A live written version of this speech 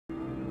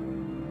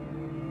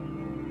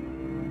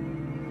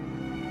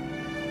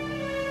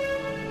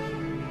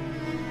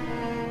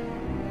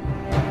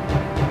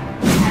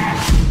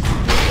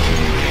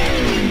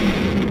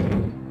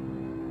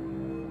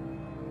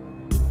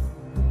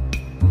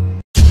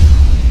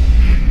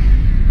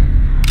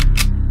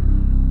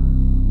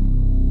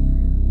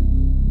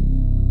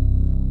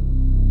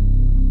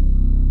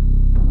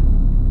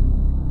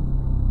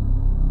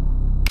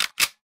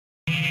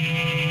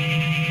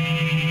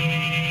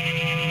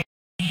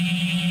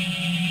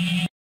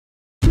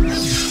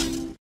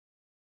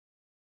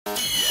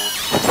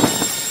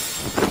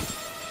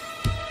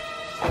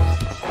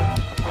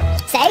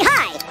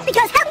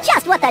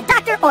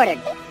ordered.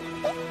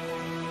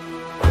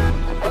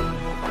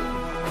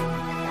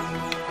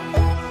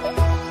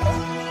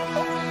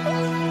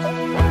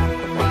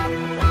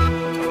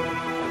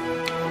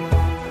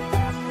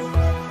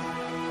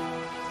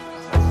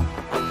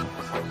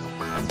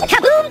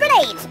 Kaboom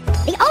grenades!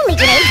 The only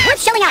grenades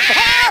worth shelling out for.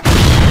 Help!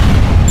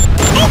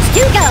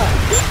 H2Go!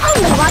 The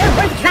only water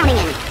worth drowning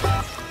in.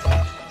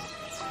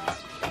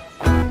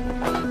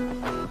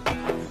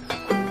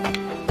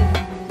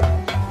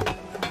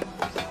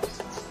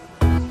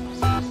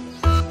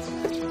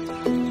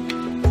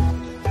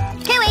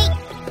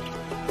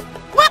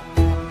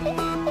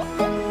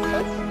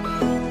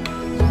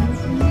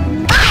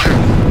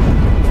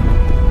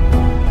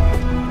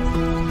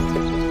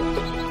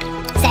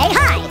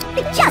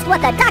 Just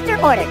what the doctor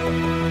ordered.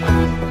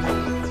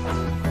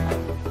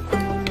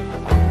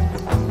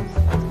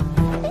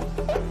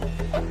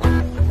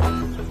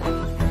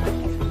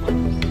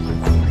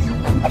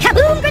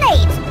 Kaboom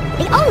grenades!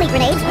 The only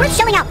grenades worth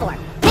shelling out for.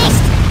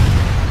 Missed!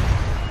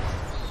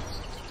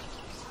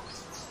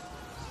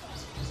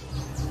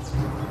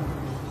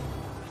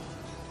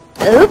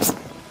 Oops!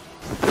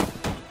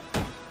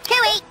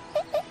 Hooey!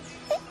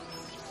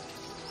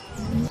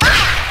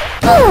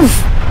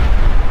 Oof!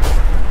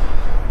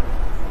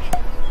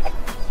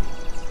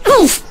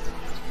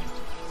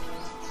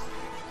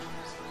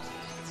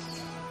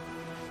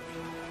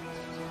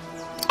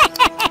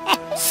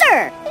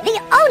 Sir, the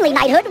only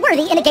knighthood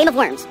worthy in a game of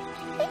worms.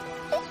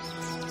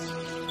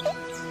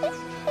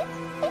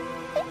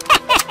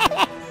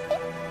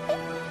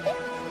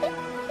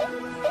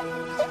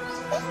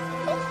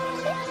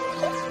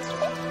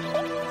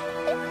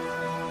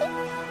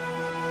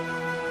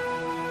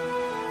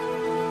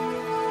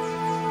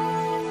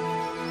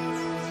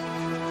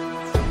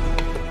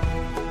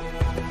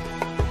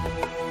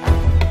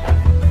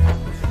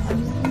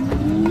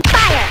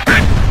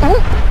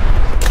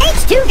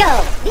 H2Go!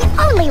 The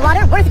only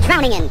water worth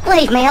drowning in.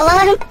 Leave me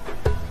alone.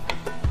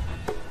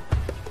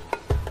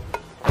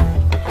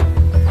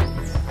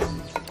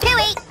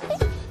 Hooey!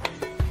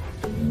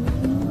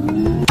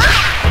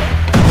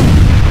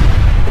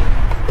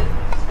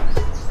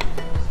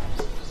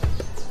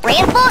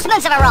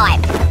 Reinforcements have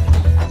arrived.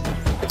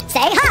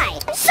 Say hi,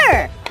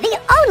 sir. The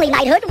only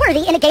knighthood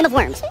worthy in a game of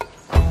worms.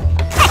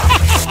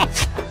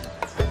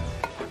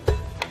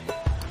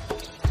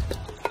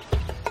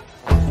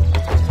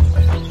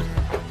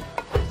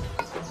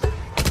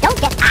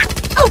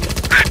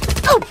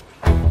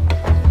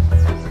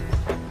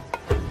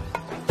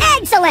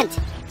 Excellent!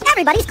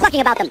 Everybody's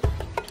clucking about them.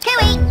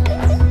 Hooey!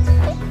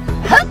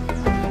 Huh?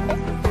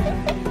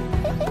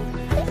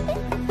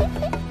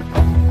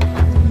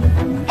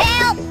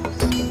 Help!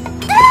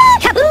 Ah,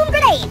 kaboom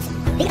grenades!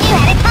 You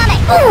had it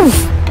coming! Oof!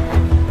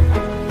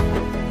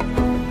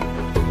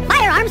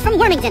 Firearms from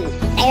Wormington.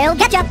 They'll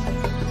get ya!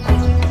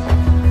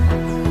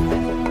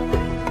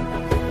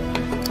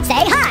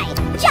 Say hi!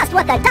 Just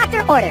what the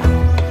doctor ordered.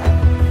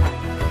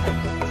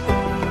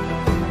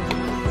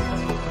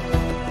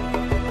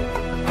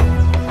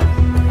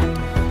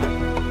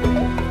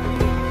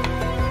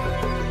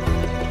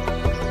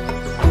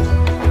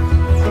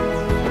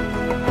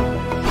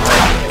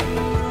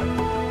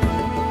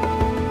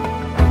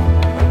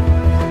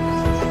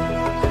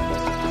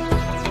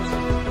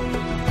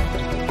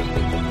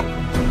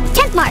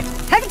 Mark,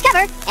 perfect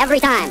cover every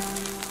time.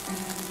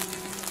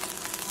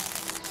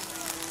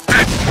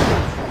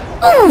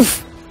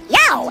 Oof!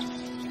 Yow!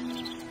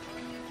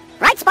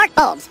 Bright spark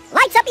bulbs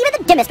lights up even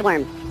the dimmest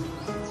worm.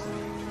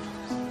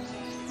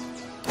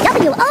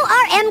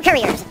 WORM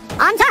couriers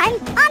on time,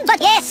 on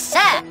budget. Yes,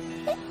 sir.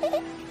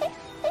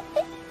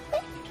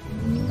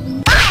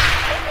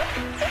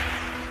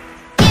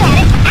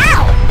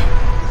 Ow!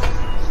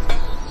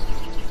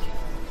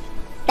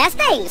 Best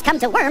things come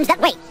to worms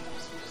that wait.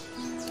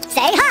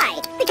 Say hi,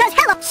 because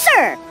hello,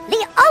 sir,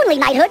 the only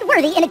knighthood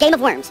worthy in a game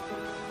of worms.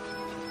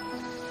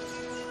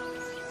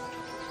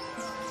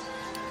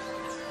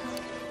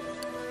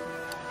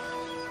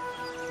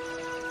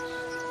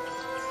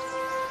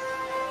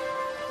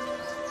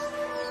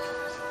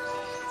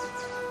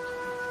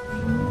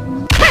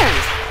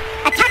 Worms!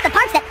 Attack the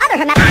parts that other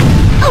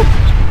Oh!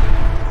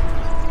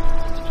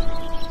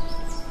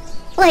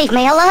 Leave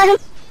me alone.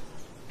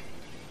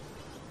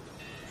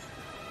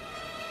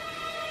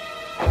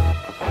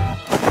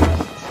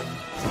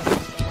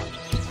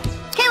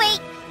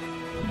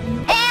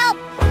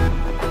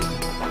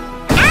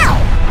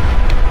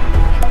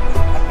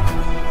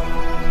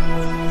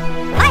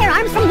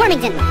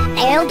 Wormington.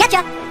 They'll get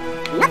ya.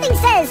 Nothing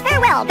says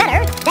farewell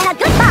better than a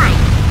goodbye.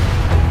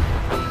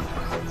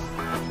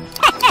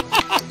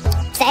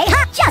 Say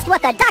ha, just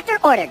what the doctor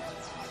ordered.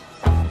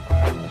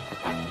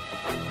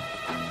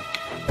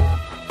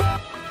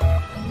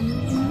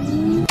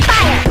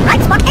 Fire!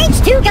 Right spot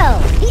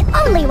H2Go! The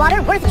only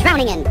water worth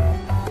drowning in.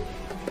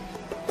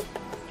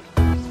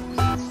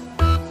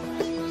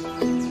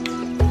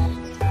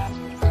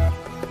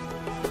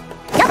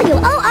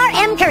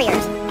 WORM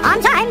couriers. On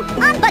time,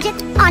 on budget,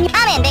 on...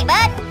 I'm in, big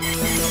bud.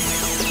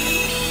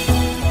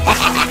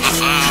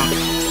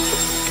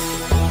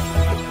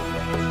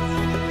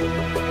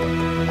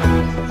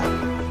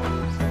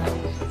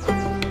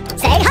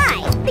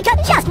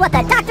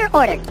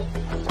 ordered.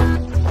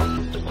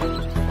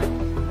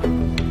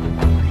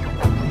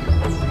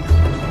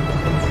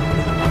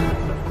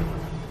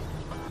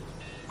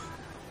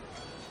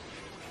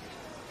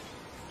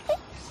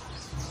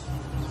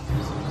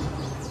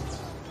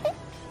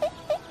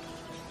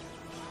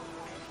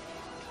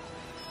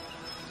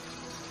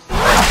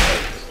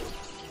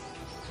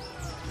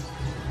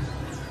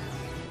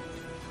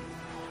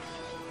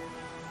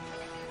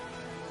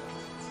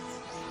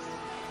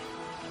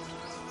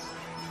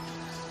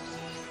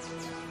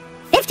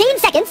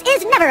 Seconds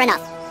is never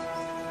enough.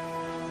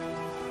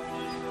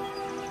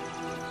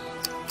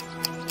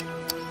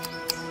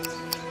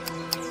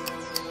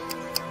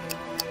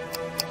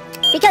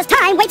 Because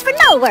time waits for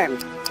no worm.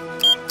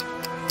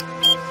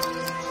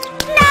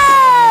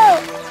 No!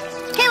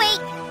 Hooey!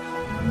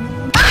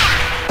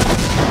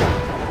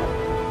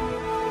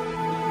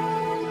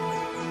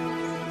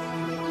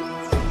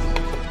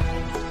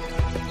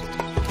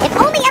 If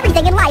only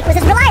everything in life was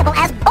as reliable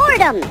as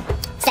boredom.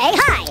 Say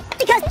hi,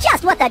 because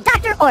just what the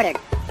doctor ordered.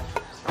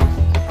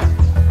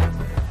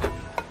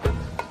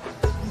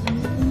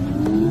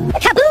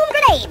 Kaboom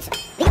grenades!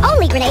 The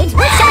only grenades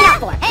worth showing up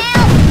for.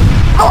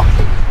 Help!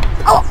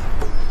 Oh!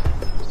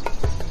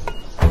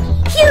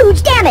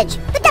 Huge damage!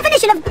 The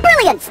definition of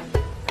brilliance!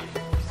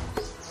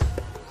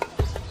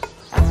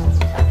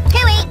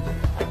 Hooey!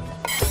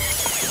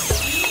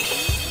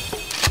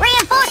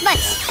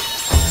 Reinforcements!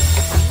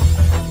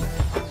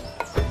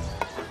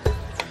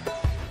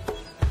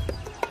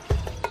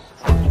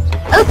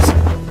 Oops!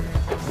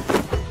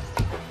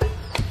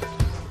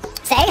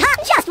 Say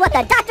hi, just what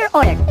the doctor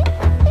ordered.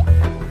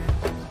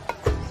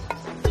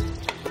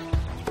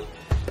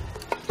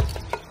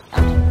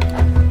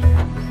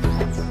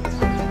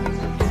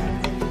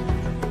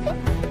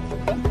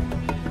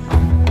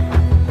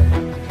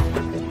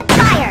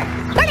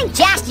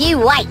 Just you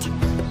wait.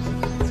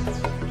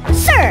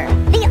 Sir,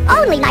 the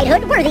only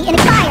knighthood worthy in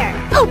fire.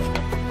 Oof!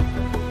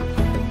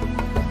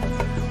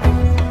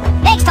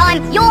 Next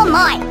time, you're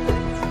mine.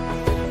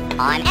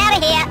 I'm out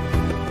of here.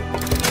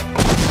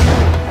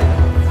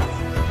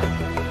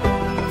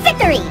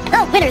 Victory!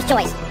 The winner's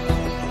choice.